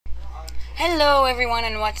Hello everyone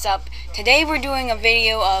and what's up? Today we're doing a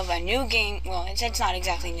video of a new game. Well, it's not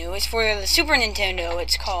exactly new. It's for the Super Nintendo.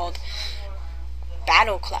 It's called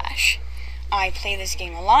Battle Clash. I play this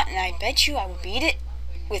game a lot and I bet you I will beat it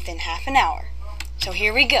within half an hour. So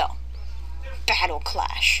here we go. Battle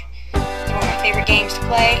Clash. It's one of my favorite games to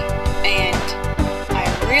play and I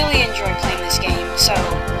really enjoy playing this game. So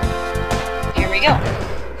here we go.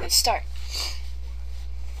 Let's start.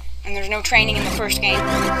 And there's no training in the first game. We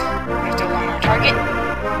have to learn our target.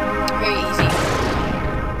 Very easy.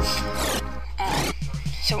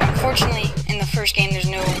 So unfortunately, in the first game, there's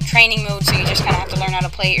no training mode, so you just kind of have to learn how to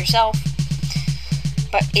play it yourself.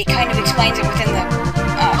 But it kind of explains it within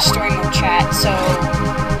the story mode chat, so...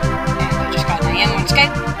 And I just got an IM on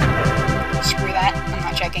Skype. Screw that, I'm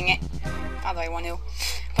not checking it. Although I want to.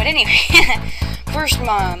 But anyway, first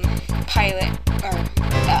pilot, or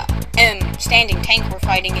standing tank we're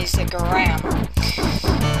fighting is the Garam.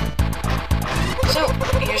 So,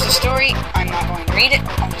 here's the story. I'm not going to read it.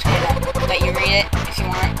 I'm just going to let you read it if you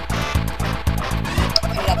want.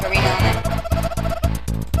 Put it up every now and then.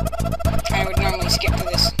 I would normally skip through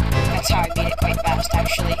this. That's how I beat it quite fast,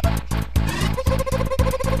 actually.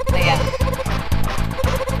 But yeah.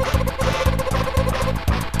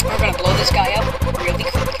 We're going to blow this guy up really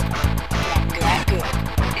quick. I'm that good.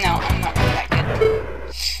 No, I'm not really that good.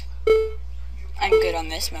 I'm good on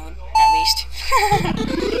this mode, at least.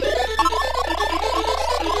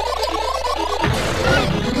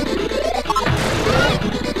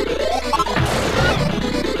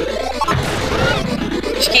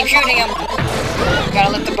 Just keep shooting him. Gotta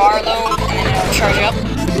let the bar load, and then it'll charge up.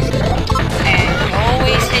 And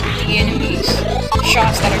always hit the enemies'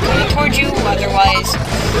 shots that are coming towards you, otherwise,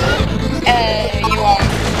 you won't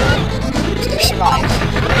survive.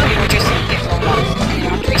 You will just get blown up, and you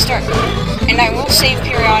have to restart. And I will save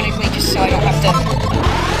periodically just so I don't have to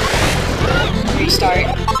restart.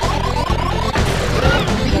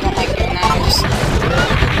 Because I don't like doing that.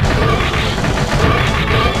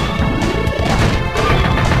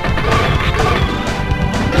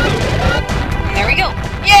 And there we go.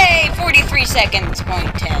 Yay! 43 seconds,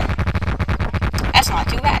 point 10. That's not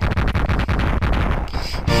too bad.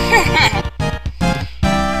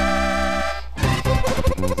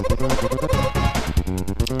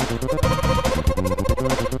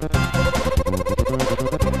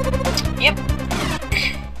 Yep.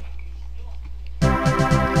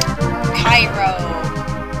 Cairo.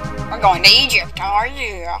 We're going to Egypt. Oh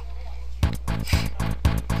yeah.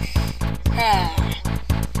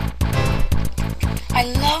 I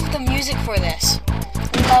love the music for this.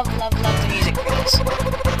 Love the music for this.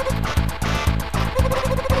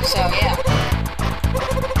 So yeah.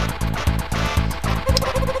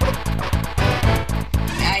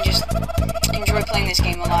 I just enjoy playing this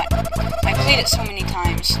game a lot. I played it so many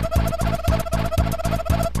times.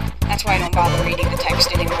 That's why I don't bother reading the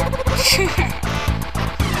text anymore.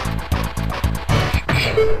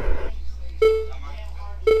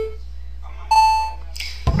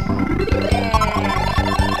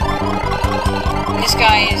 This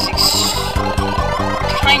guy is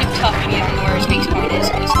kind of tough if you don't know where his weak point is.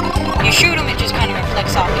 You shoot him, it just kind of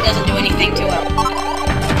reflects off. It doesn't do anything to him.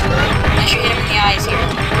 Unless you hit him in the eyes here.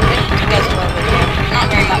 It does a little bit. Not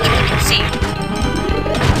very much, as you can see.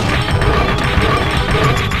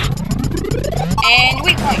 And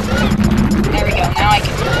weak point. There we go. Now I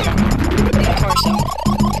can hit him in the torso.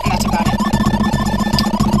 And that's about it.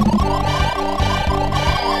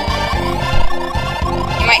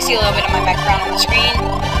 You might see a little bit of my background on the screen,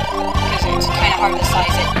 because it's kind of hard to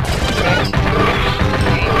size it. Correct.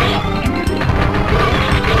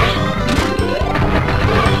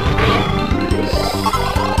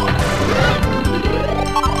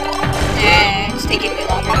 It's taking me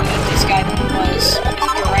longer to beat this guy than it was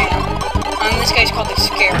Garam. This guy's called the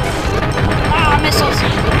Scarab. Ah, missiles!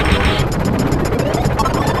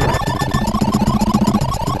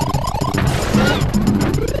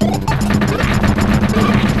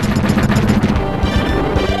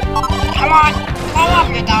 Come on! Blow up,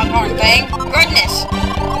 you doggone thing! Goodness!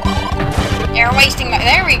 You're wasting my...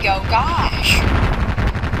 There we go, gosh!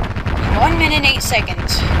 1 minute 8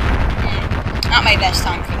 seconds. Not my best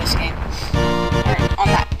time for this game. Or on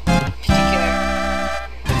that particular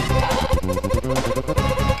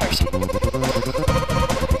person.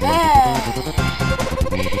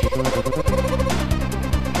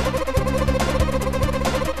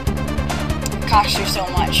 Cost you so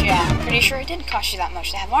much, yeah. I'm pretty sure it didn't cost you that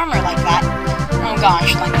much to have armor like that. Oh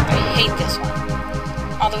gosh, like, I hate this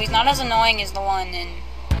one. Although he's not as annoying as the one in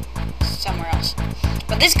somewhere else.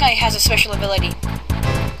 But this guy has a special ability.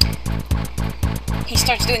 he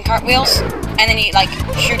starts doing cartwheels, and then he like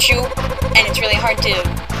shoots you, and it's really hard to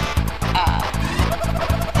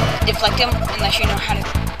deflect him unless you know how to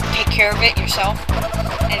take care of it yourself.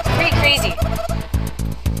 And it's pretty crazy.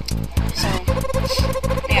 So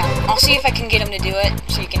yeah, I'll see if I can get him to do it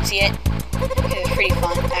so you can see it. It's pretty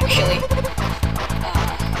fun, actually.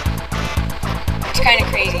 It's kind of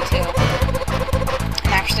crazy too.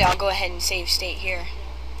 And actually, I'll go ahead and save state here.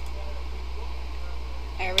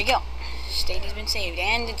 There we go. State has been saved,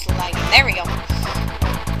 and it's lagging. There we go.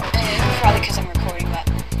 Probably because I'm recording, but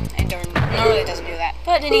it normally doesn't do that.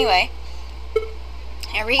 But anyway,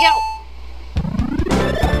 here we go.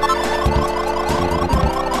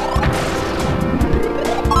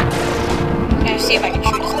 Gotta see if I can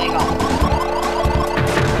shoot his leg off.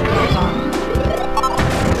 His arm.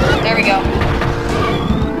 There we go.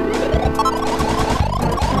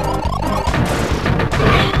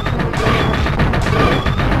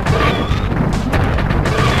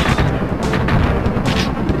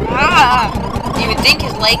 You would think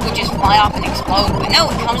his leg would just fly off and explode, but no,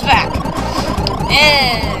 it comes back.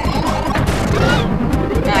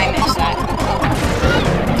 I missed that.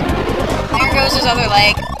 There goes his other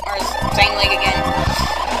leg, or his same leg again.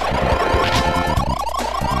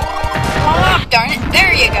 Oh, darn it.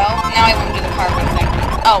 There you go. Now I won't do the carving thing.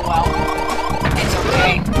 Oh, well. It's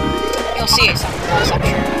okay. You'll see it somewhere else, I'm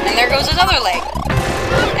sure. And there goes his other leg.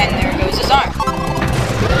 And there goes his arm.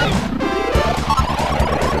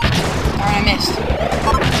 Darn, I missed.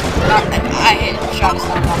 I shot his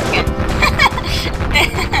thumb off again.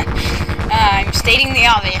 I'm stating the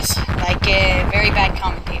obvious, like a very bad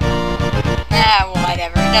commentator.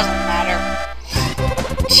 Whatever, it doesn't matter.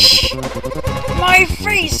 My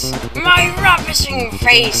face! My ravishing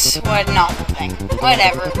face! What, nothing.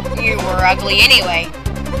 Whatever, you were ugly anyway.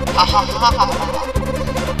 Ha ha ha ha ha.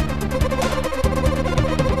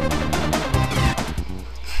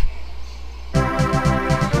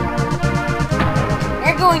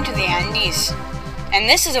 Going to the Andes, and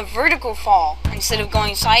this is a vertical fall instead of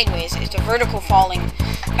going sideways. It's a vertical falling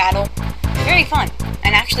battle. It's very fun,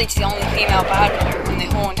 and actually it's the only female battler in the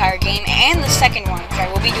whole entire game, and the second one, which I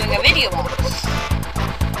will be doing a video on.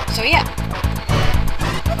 So yeah,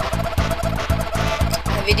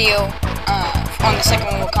 the video on the second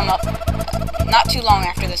one will come up not too long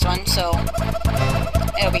after this one, so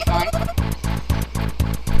it'll be fun.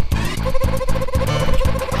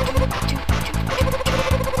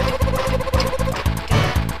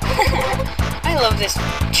 I love this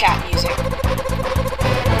chat music.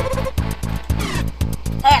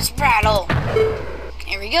 Let's battle!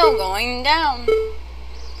 Here we go, going down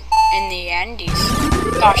in the Andes.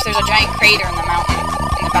 Gosh, there's a giant crater in the mountain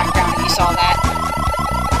in the background, if you saw that.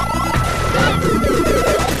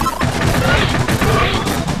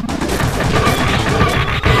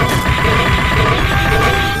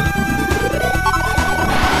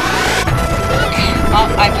 Oh,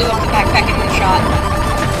 I blew up the backpack in one shot.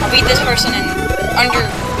 I'll beat this person in under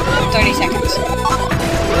 30 seconds.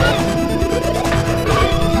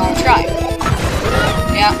 I'll try.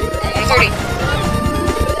 Yeah, under 30.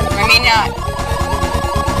 I mean not.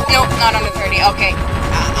 Nope, not under 30. Okay.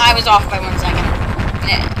 I was off by 1 second.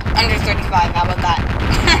 Yeah, under 35, how about that?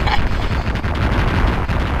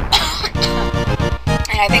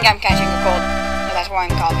 And I think I'm catching a cold, so that's why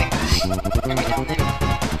I'm coughing every now and then.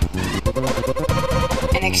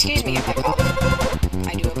 And excuse me if I cough.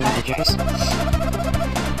 I do apologize.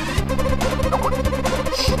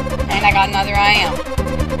 And I got another I am.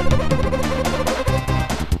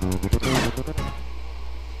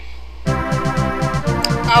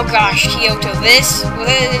 Oh gosh, Kyoto, this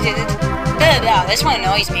one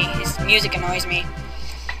annoys me. His music annoys me.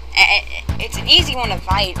 It's an easy one to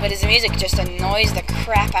fight, but his music just annoys the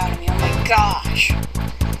crap out of me. Oh my gosh.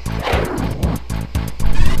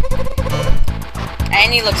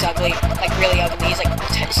 And he looks ugly, like really ugly. He's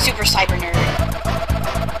like super cyber nerd.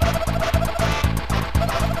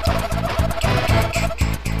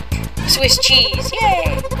 Swiss cheese,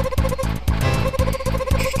 yay!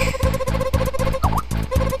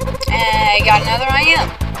 I got another I am.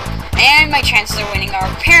 And my chances of winning are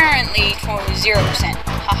apparently 0%.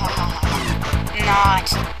 Ha ha ha ha. Not.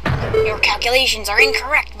 Your calculations are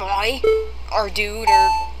incorrect, boy. Or dude, or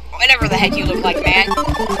whatever the heck you look like, man.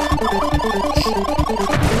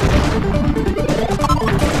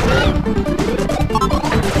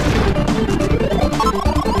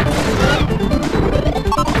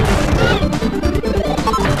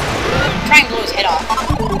 Try and blow his head off.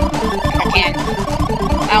 If I can.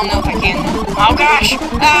 I don't know if I can. Oh gosh! Oh!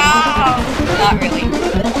 Not really.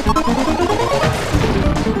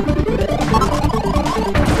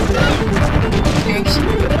 Oops.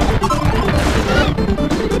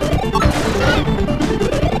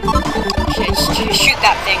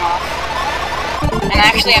 thing off. And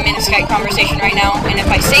actually, I'm in a Skype conversation right now, and if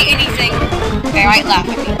I say anything, they might laugh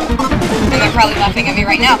at me. And they're probably laughing at me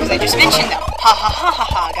right now, because I just mentioned them. Ha ha ha ha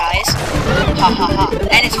ha, guys. Ha ha ha.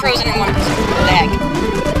 And it's frozen in one position. What the heck?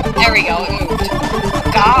 There we go, it moved.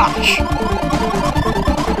 Gosh.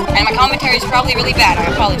 And my commentary is probably really bad, I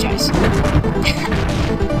apologize.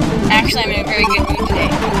 Actually, I'm in a very good mood today.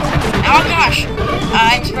 Oh gosh!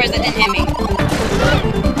 I'm surprised that didn't hit me.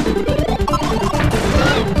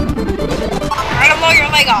 I'm gonna blow your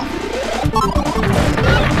leg off!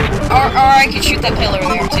 Or I could shoot that pillar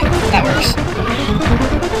there too. That works.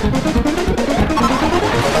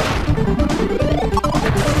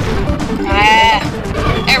 Ah!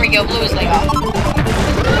 There we go, blew his leg off.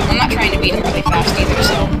 I'm not trying to beat him really fast either,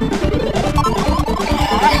 so...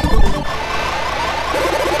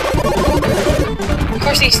 Of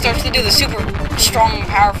course, he starts to do the super strong,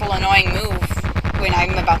 powerful, annoying move when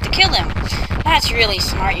I'm about to kill him. That's really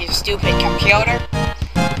smart, you stupid computer.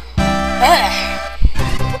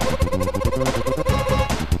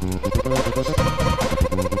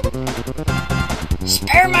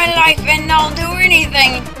 Spare my life and I'll do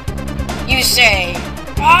anything, you say.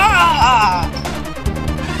 Ah!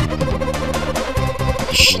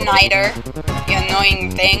 Schneider, you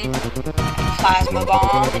annoying thing. Plasma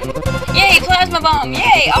bomb. Yay, plasma bomb!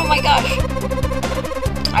 Yay! Oh my gosh!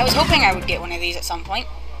 I was hoping I would get one of these at some point.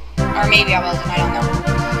 Or maybe I wasn't, I don't know.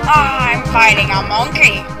 Ah, I'm fighting a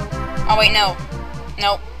monkey! Oh wait, no.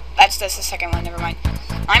 Nope. That's the second one, never mind.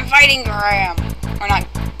 I'm fighting Graham. Or not.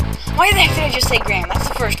 Why the heck did I just say Graham? That's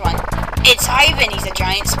the first one. It's Ivan! He's a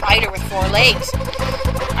giant spider with 4 legs.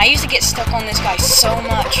 I used to get stuck on this guy so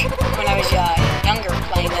much when I was younger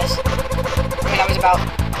playing this. When I was about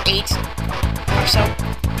 8 or so.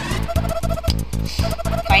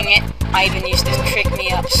 Playing it, Ivan used to trick me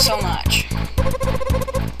up so much.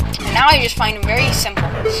 And now I just find him very simple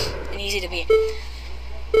and easy to beat.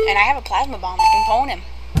 And I have a plasma bomb, I can pwn him.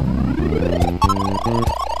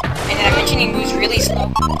 And did I mention he moves really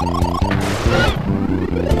slow?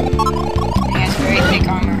 He has very thick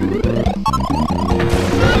armor.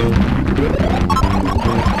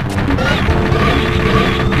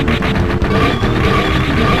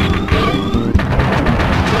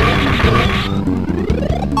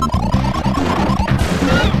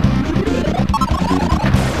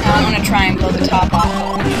 Try and blow the top off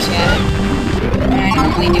of him just yet. What I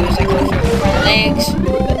normally do is I go for the front legs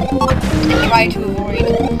and try to avoid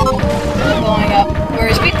blowing up where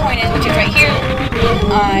his weak point is, which is right here.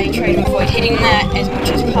 I try to avoid hitting that as much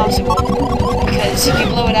as possible because if you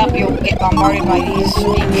blow it up, you'll get bombarded by these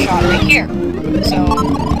being shot right here. So,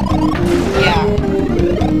 yeah.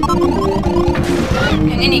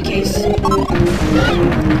 In any case,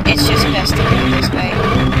 it's just best to do it this way,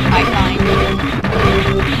 I find.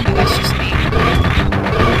 But that's just me.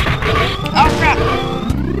 Oh crap!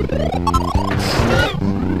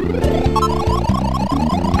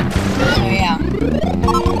 So yeah.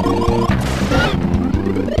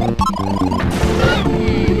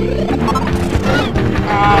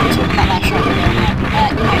 I was hoping that last shot would go in that,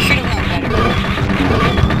 but I should have known better.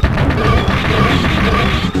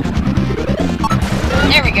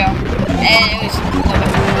 There we go. And it was a little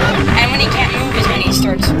bit more. And when he can't move is when he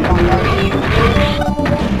starts bombarding you.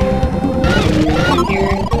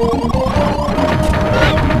 Here.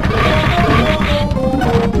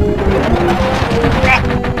 Crap,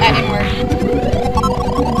 that didn't work.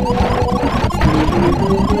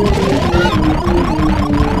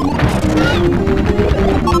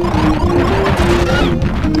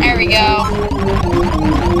 There we go.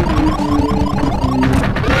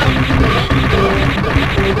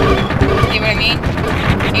 See what I mean?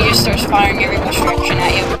 He just starts firing every which direction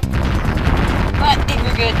at you. But if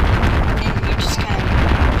you're good, and you just kind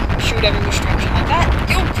of shoot every which direction like that,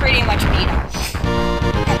 you'll pretty much beat him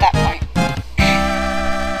at that point.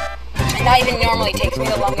 And that even normally takes me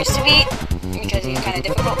the longest to beat, because he's kind of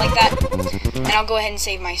difficult like that. And I'll go ahead and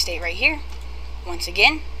save my state right here, once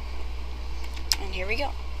again. And here we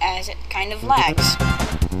go, as it kind of lags.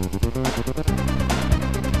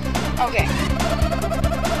 Okay.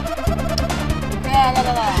 La la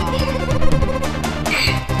la la.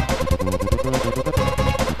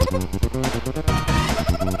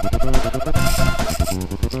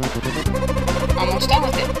 Almost done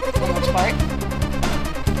with it, for the most part.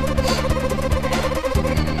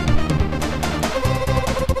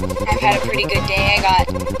 I've had a pretty good day. I got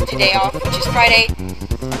today off, which is Friday.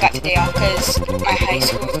 Got today off because my high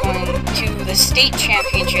school is going to the state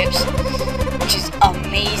championships, which is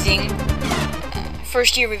amazing.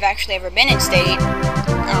 First year we've actually ever been in state.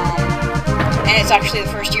 And it's actually the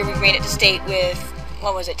first year we've made it to state with,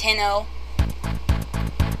 what was it, 10-0?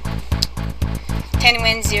 10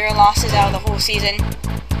 wins, 0 losses out of the whole season.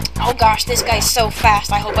 Oh gosh, this guy's so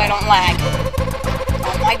fast. I hope I don't lag.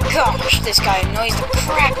 Oh my gosh, this guy annoys the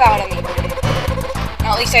crap out of me.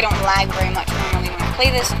 Well, at least I don't lag very much normally when I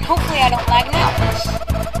play this, and hopefully I don't lag now.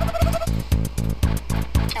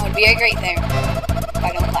 That would be a great thing if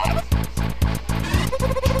I don't lag.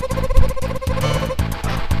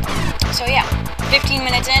 So yeah, 15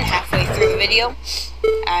 minutes in, halfway through the video,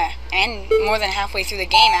 and more than halfway through the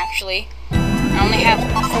game actually. I only have 4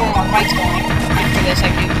 more fights going after this, I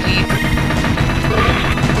do believe.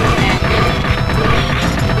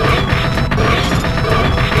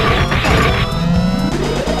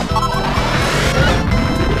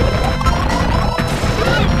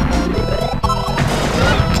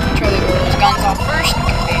 Try to go those guns off first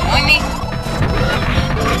because they annoy me.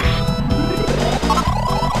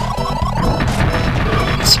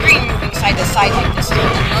 The screen moving side to side like this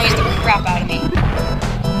annoys the crap out of me.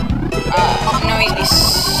 Annoys me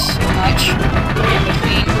so much in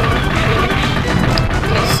between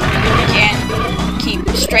because you can't keep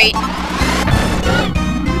straight,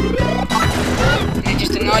 and it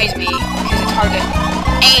just annoys me because it's hard to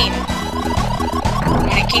aim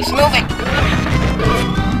when it keeps moving.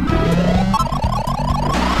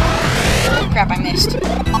 Crap, I missed.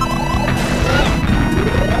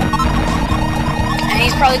 And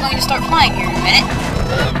he's probably going to start flying here in a minute.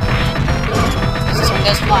 This one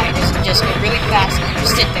does fly, it doesn't just go really fast and then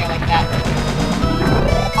just sit there like that.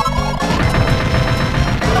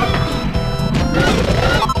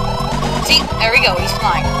 See, there we go, he's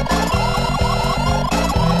flying.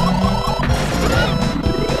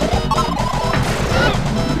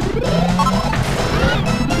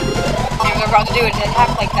 And we're about to do it, to attack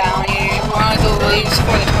like that, and you want to go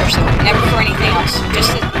for the torso, never for anything else.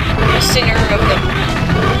 Just the center of the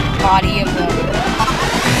body of the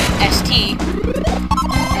ST.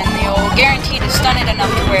 Guaranteed to stun it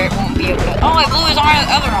enough to where it won't be able to... Oh, I blew his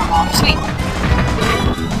other arm off. Sweet.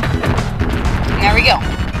 And there we go.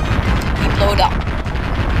 He blowed up.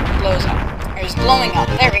 Blows up. Or he's blowing up.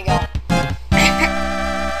 There we go.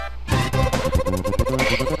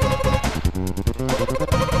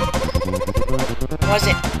 Was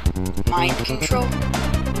it mind control?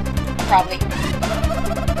 Probably.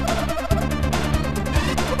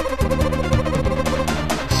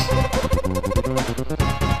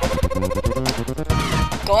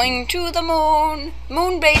 Going to the moon!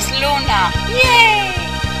 Moon-based Luna! Yay!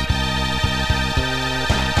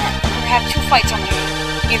 We have 2 fights on the moon.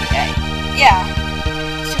 Yeah.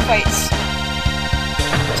 2 fights.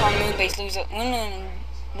 It's on moon-based Luna.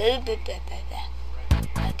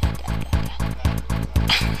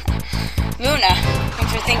 Luna,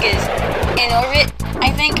 which I think is in orbit, I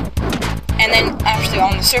think. And then actually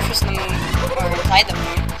on the surface of the moon, or inside the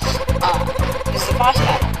moon, is the boss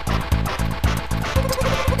battle.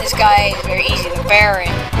 This guy is very easy to Baron.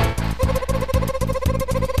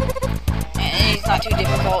 And he's not too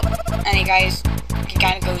difficult. And he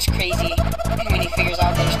kind of goes crazy when he figures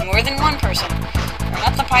out there's more than one person. Or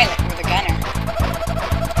not the pilot, or the gunner.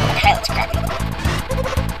 The pilot's crappy.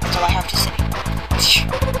 That's all I have to say.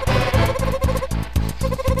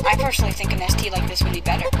 I personally think an ST like this would be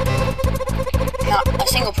better. Not a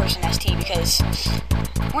single person ST, because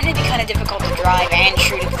wouldn't it be kind of difficult to drive and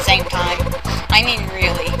shoot at the same time? I mean,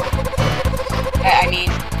 really.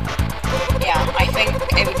 Yeah, I think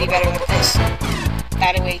it would be better like this.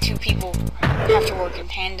 That way 2 people have to work in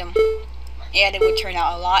tandem. And it would turn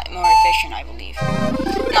out a lot more efficient, I believe.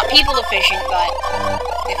 Not people efficient, but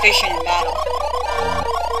efficient in battle.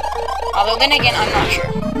 Although then again, I'm not sure.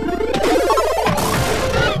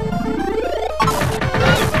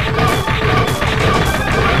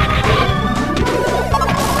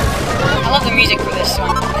 I love the music for this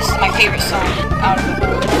one. This is my favorite song out of the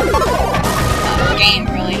whole game,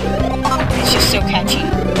 really. It's just so catchy.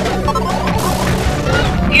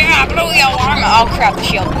 Yeah, blow the alarm! Oh crap, the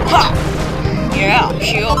shield. Ha! Yeah,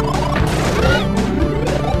 shield. You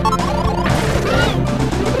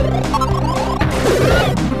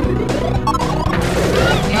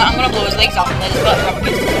know what, I'm gonna blow his legs off and let his butt rub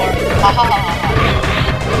against the floor. Ha ha ha ha ha.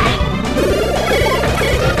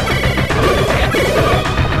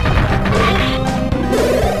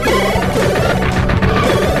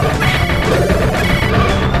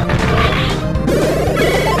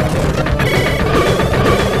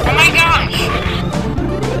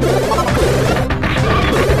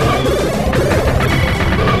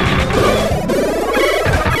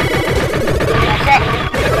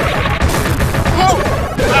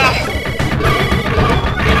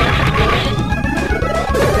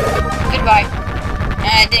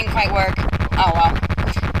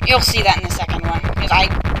 You'll see that in the second one, because I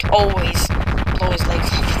always blow his legs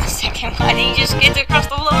off in the second one. He just gets across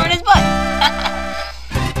the floor in his butt.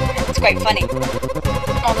 It's quite funny.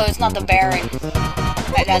 Although it's not the Baron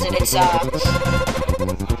that does it. It's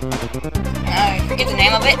I forget the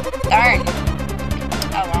name of it. Darn.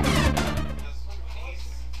 Oh well.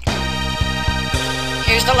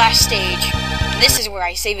 Here's the last stage. This is where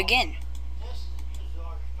I save again.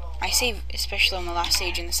 I save especially on the last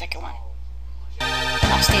stage in the second one.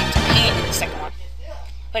 Last stage is a pain in the second one.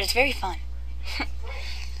 But it's very fun.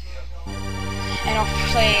 And I'll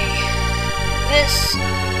play this.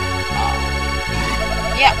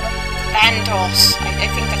 Yeah, Phantos. I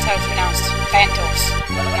think that's how it's pronounced. Phantos.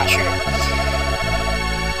 I'm not sure.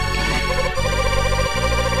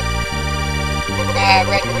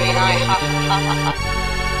 Red and green eye. Ha ha ha ha ha.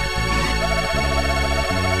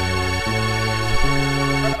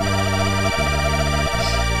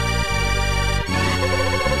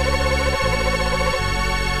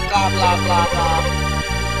 Blah blah blah blah.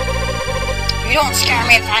 You don't scare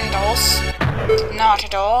me, Phantos. Not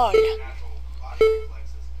at all.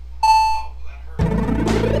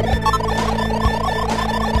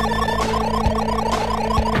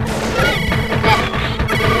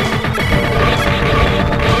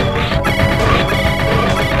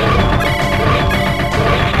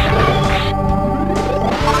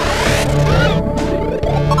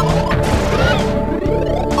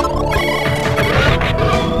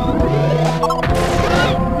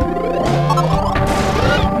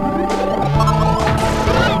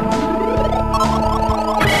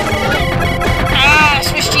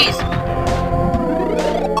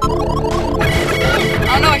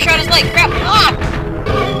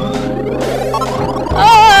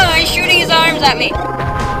 At me.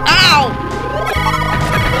 Ow!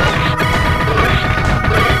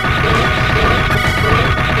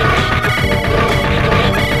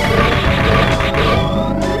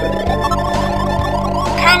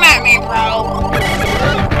 Come at me, bro.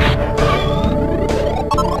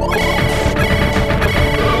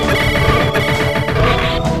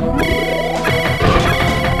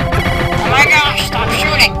 Oh my gosh, stop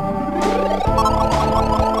shooting.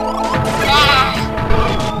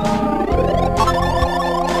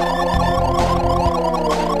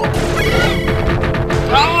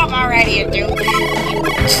 You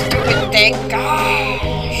stupid thing.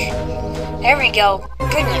 Gosh. There we go.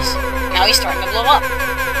 Goodness. Now he's starting to blow up.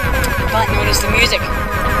 But notice the music.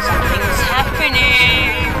 Something's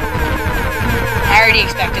happening. I already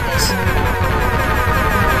expected this.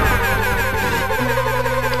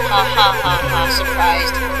 Ha ha ha ha.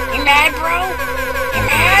 Surprised. You mad, bro? You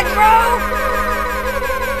mad, bro?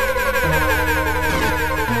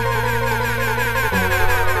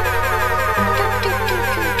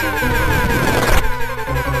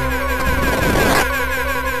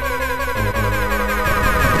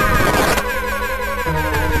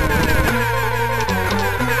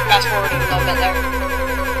 Fast forwarding a little bit there.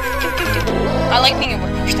 I like being able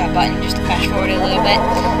to push that button just to fast forward it a little bit,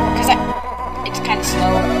 because it's kind of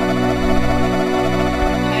slow.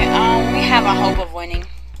 Okay, we have a hope of winning.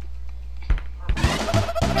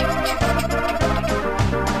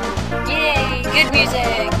 Yay! Good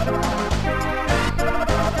music!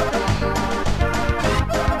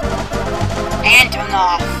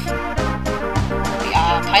 Antonov! The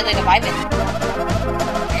pilot of Ivan.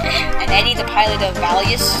 And Eddie, the pilot of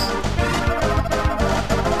Valius.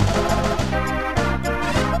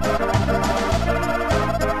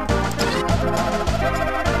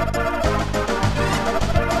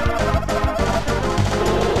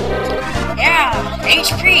 Yeah,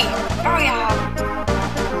 HP. Oh yeah.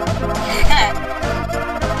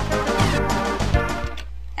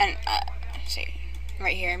 And see,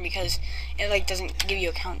 right here, because it like doesn't give you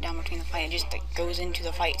a countdown between the fight. It just like goes into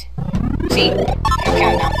the fight. See? No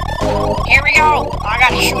countdown. Here we go! I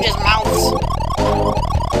gotta shoot his mouths.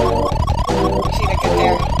 See if I get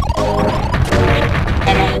there.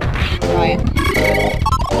 I don't try it.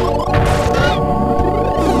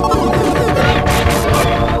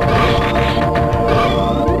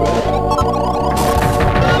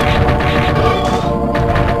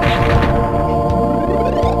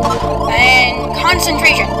 And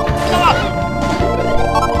concentration. Blow up.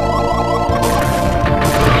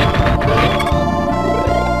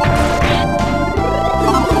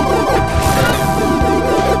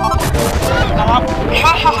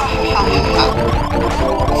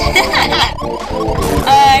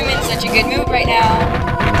 I'm in such a good mood right now.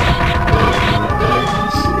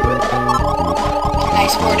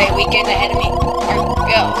 Nice 4-day weekend ahead of me. Or,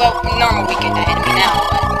 yeah, well, normal weekend ahead of me now,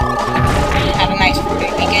 but have a nice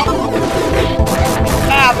 4-day weekend.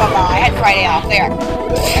 Blah, blah, blah. I had Friday off there.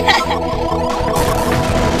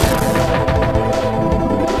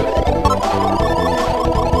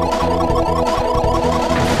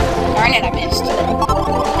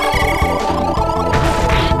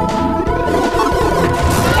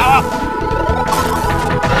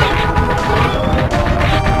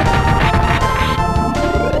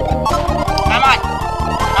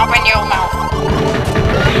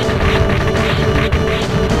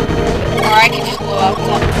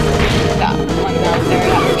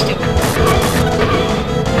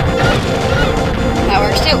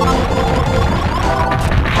 Loop.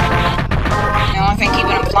 The only thing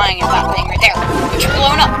keeping him flying is that thing right there, which is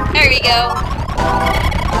blown up. There we go.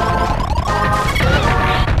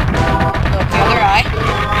 Look, the other eye.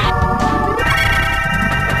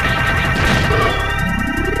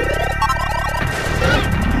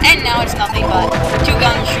 And now it's nothing but 2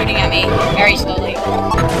 guns shooting at me very slowly.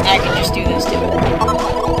 And I can just do this too.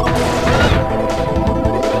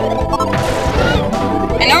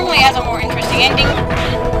 It normally has a more interesting ending.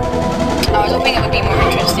 I was hoping it would be more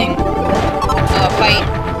interesting. Fight.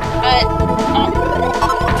 But,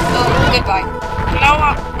 oh, goodbye. Blow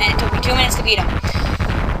up! And it took me 2 minutes to beat him.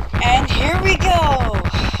 And here we go!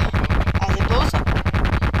 As it blows up.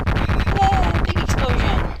 Big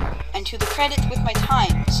explosion. And to the credits with my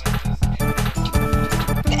times.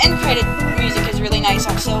 The end credit music is really nice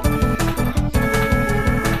also.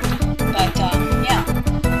 But, yeah.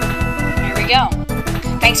 Here we go.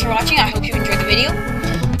 Thanks for watching. I hope you enjoyed the video.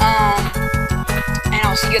 And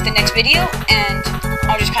I'll see you at the next video. And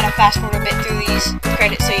I'll just kind of fast forward a bit through these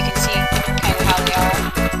credits so you can see kind of how they are.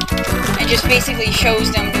 It just basically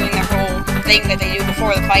shows them doing their whole thing that they do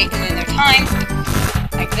before the fight and then their time.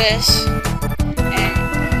 Like this. And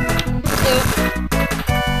loop.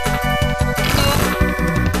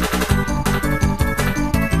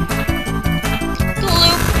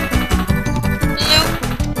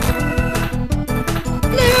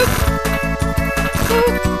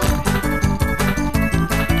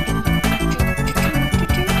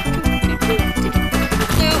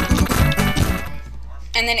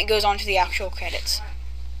 And then it goes on to the actual credits,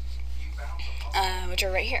 which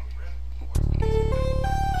are right here.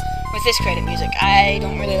 With this credit music. I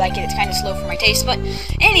don't really like it. It's kind of slow for my taste. But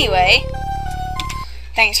anyway,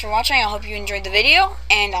 thanks for watching. I hope you enjoyed the video,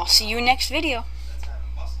 and I'll see you next video.